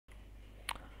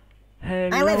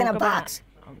I live in a Hello các bạn. box.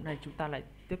 Hôm nay chúng ta lại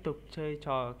tiếp tục chơi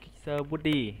trò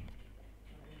Kickthebuddy.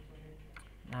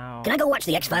 Nào, Can I go watch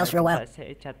the X-Files for a chúng while? ta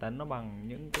sẽ tra tấn nó bằng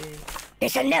những cái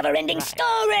It's a never-ending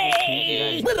story.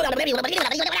 súng laser.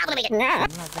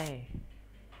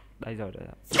 Đây rồi, đây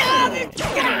rồi. Súng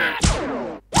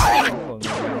của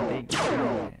người hành tinh.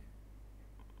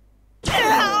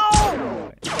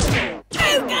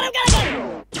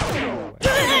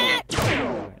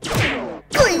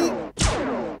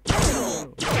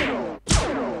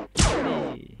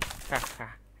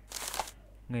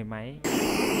 Người máy.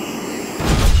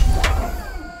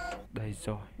 Đây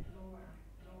rồi.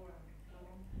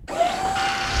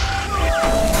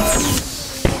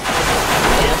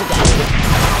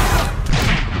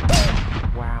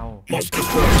 Wow.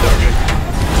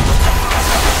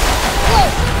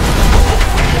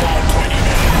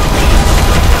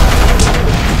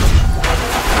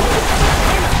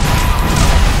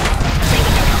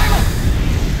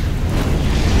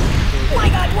 My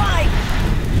God, why?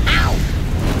 Ow!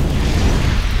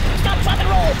 Stop, drop, and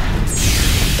roll!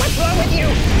 What's wrong with you?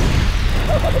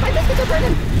 Oh, my biscuits are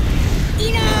burning!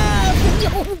 Enough!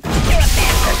 You're a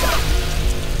bad person!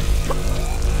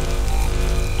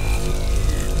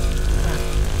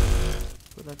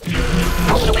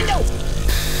 Open the window!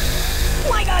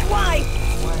 My God, why?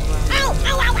 Ow!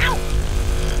 Ow! Ow! Ow!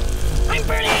 I'm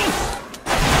burning!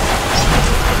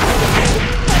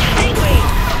 I'm angry!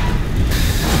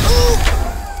 Ooh!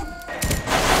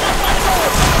 Stop, drop, and roll!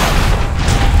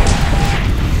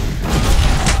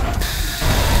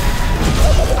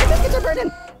 Oh, my biscuits are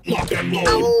burning! Lock and load.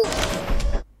 Oh!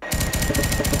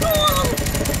 Oh!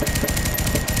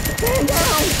 Man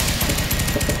down!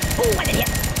 Oh, what an idiot!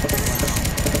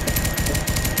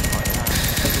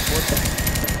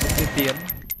 Tiên tiến.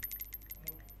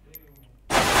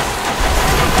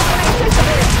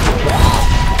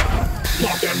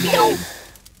 Lock and load.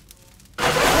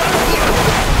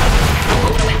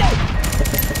 Open the window!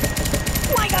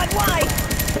 My God, why?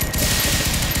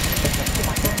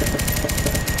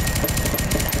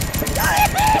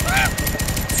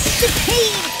 The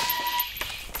pain!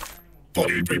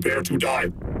 Buddy, prepare to die.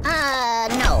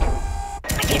 No.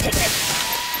 I can't take this.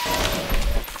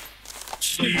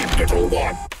 Sleep, little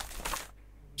one.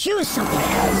 Choose something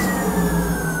else.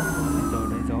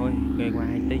 Đây rồi, người ngoài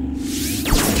hành tinh.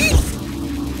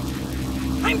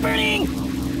 I'm burning!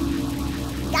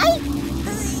 Đấy!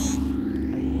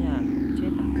 Ấy à, không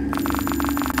chết à?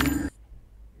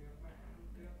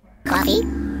 Coffee?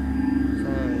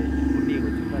 Rồi, Buddy của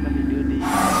chúng ta đã bị đưa đi.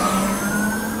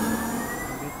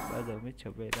 Không biết bao giờ mới trở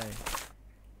về đây.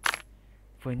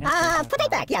 Vừa nhắc đến Put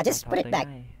it back. Yeah, just put it tới back.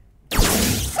 ngay.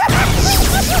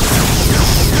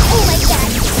 Oh my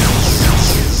God!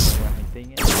 Ngoài hành tinh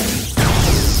ấy.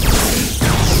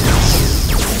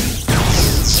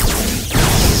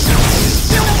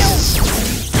 No, no, no!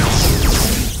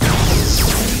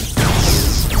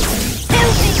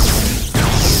 Help me!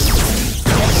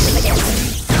 I'll never sleep again.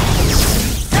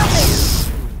 Help me!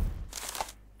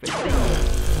 Vệ tinh.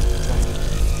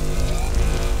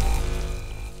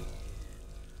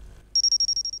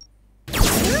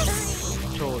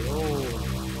 Trời ơi.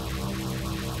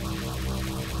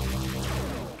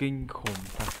 Kinh khủng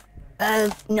thật.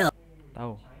 No.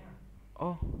 Đâu?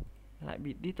 Ô, lại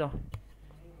bị đít rồi.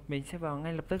 Mình sẽ vào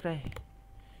ngay lập tức đây.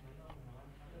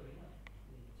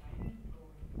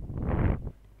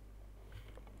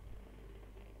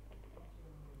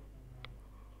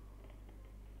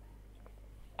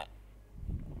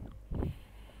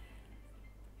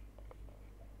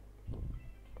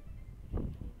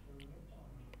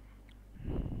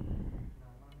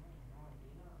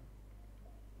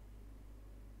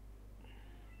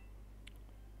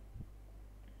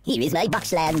 Here is my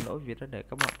boxland. Lỗi việc đó để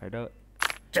các bạn phải đợi.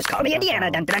 Just call me Indiana.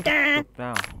 Dun, dun, dun. Tục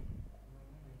nào.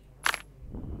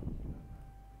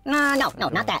 No,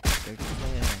 not that. Cái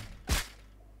xe này.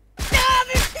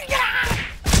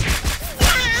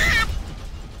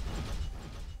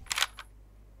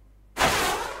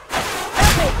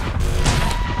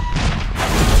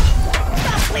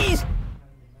 Stop, please!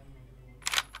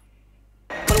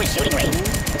 Go to a shooting range.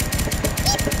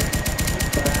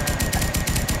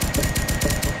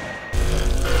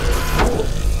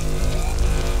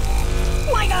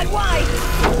 My God, why?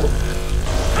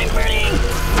 I'm burning!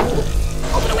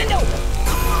 Open the window!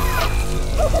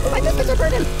 Oh, my biscuits are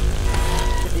burning!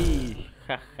 Đi.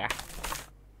 Khà khà.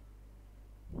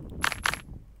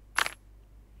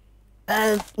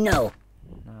 No.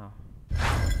 Nào.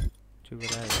 Chui vào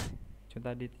đây. Chúng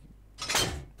ta đi.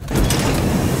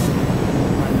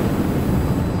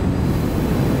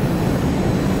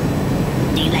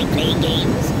 Do you like playing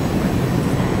games?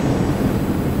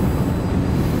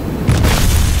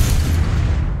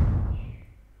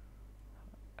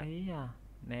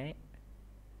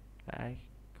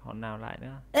 hòn nào lại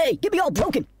nữa. Hey, get me all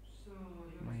broken.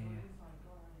 Mày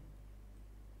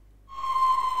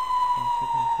chết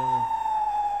rồi.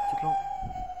 Chết luôn.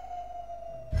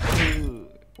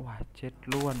 Wow, chết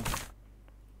luôn.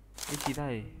 Cái gì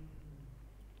đây?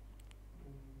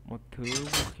 Một thứ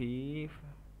vũ khí,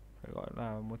 phải gọi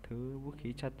là một thứ vũ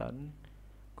khí tra tấn,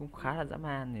 cũng khá là dã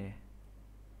man nhỉ.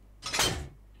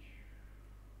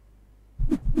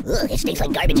 Ugh, it stinks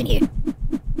like garbage in here.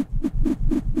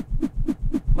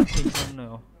 Mất hình không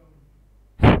nào.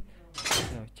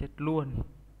 Rồi, chết luôn.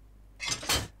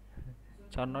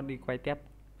 Cho nó đi quay tiếp.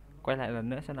 Quay lại lần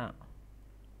nữa xem nào.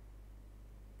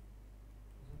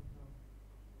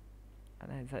 À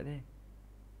này, dậy đi.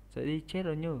 Dậy đi, chết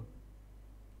rồi nhờ.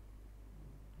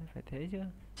 Phải thế chứ.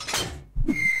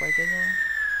 Quay cho nhau.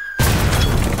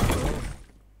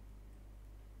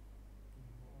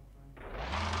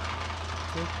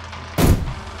 Chết.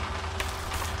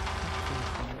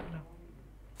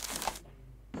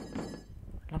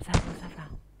 Làm sao vào.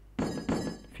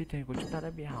 Phi thuyền của chúng ta đã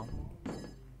bị hỏng.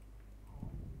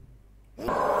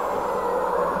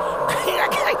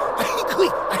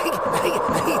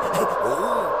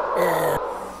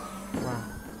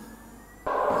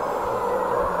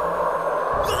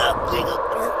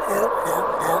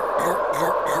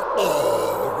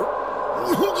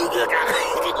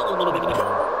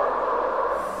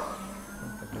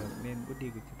 Nên body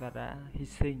của chúng ta đã hy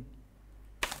sinh.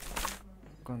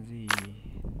 Còn gì?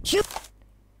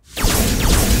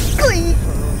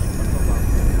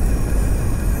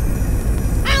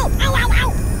 Ow! Ow! Ow!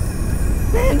 Ow!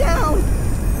 Man down!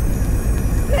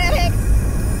 Medic!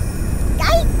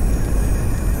 Guy!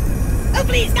 Oh,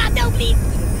 please, God, no, please!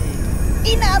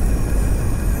 Enough!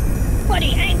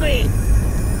 Buddy, angry!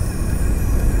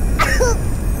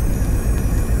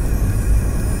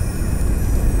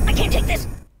 I can't take this!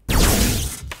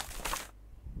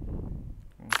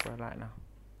 Quay lại nào.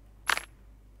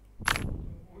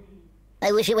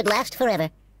 I wish it would last forever.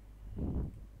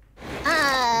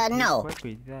 No. Quét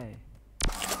quỷ đây.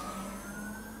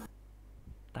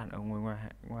 Tàn ở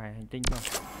ngoài hành tinh thôi.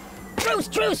 Truce,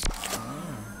 truce!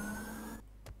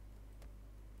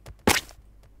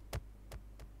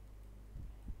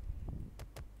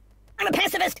 I'm a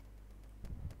pacifist!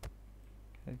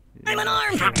 I'm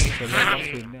unarmed!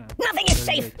 Nothing is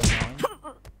safe!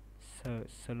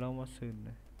 Slow motion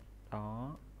này.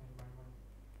 Đó.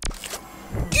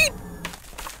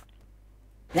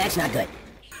 That's not good.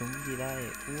 Súng gì đây?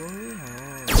 Ui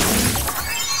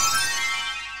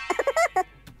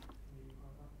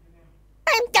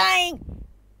I'm dying!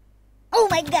 Oh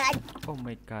my god! Oh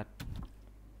my god.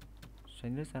 Xoay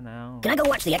nước ra nào. Can I go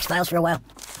watch the X-Files for a while?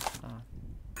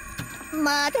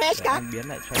 Matryoshka! Anh biến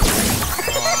lại cho đó.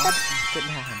 Trận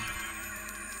hàng.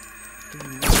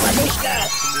 Babushka!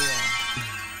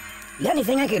 You got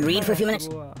anything I could read for a few minutes?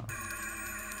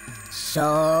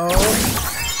 So...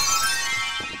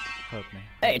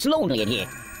 Hey, it's lonely in here.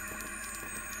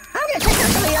 I'm gonna check out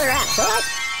some of the other apps, alright?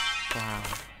 Wow,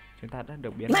 chúng ta đã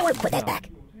được biến. You might want to put that back.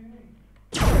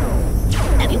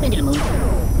 Have you been to the moon?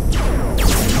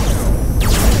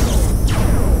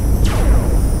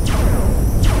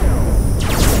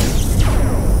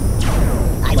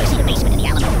 I want to see the basement in the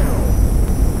Alamo.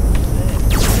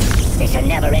 It's a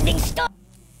never-ending story.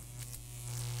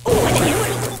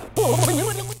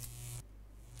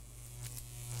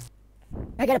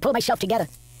 I gotta pull myself together.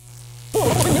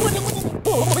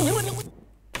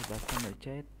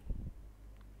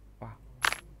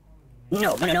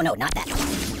 No, not that.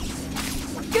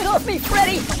 Get off me,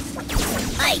 Freddy!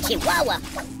 Hi, Chihuahua!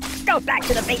 Go back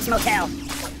to the Bates Motel!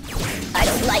 I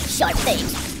don't like sharp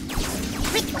things.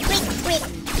 Quick!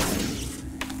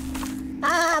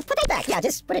 Put it back. Yeah,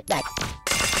 just put it back.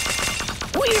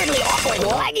 Weirdly awkward.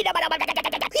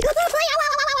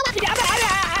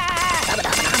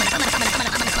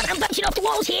 I'm bouncing off the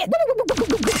walls here.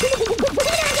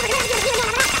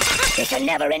 It's a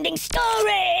never-ending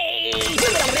story.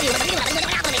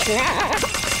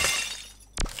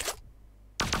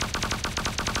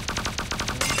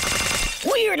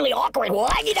 Weirdly awkward. I'm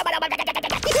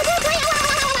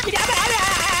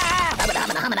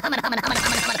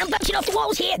bouncing off the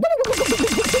walls here.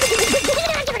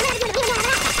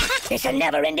 It's a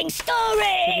never-ending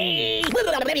story.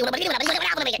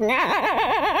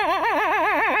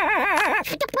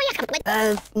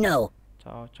 No.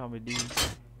 Cho mình đi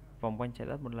vòng quanh trái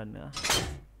đất một lần nữa.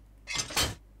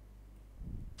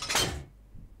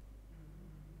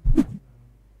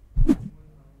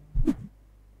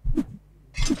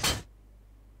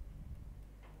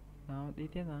 Nào, đi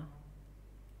tiếp nào.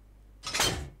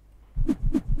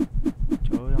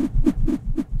 Trời ơi.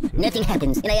 Nothing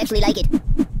happens, and I actually like it.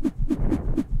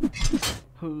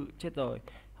 Hư chết rồi.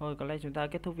 Thôi có lẽ chúng ta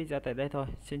kết thúc video tại đây thôi.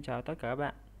 Xin chào tất cả các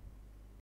bạn.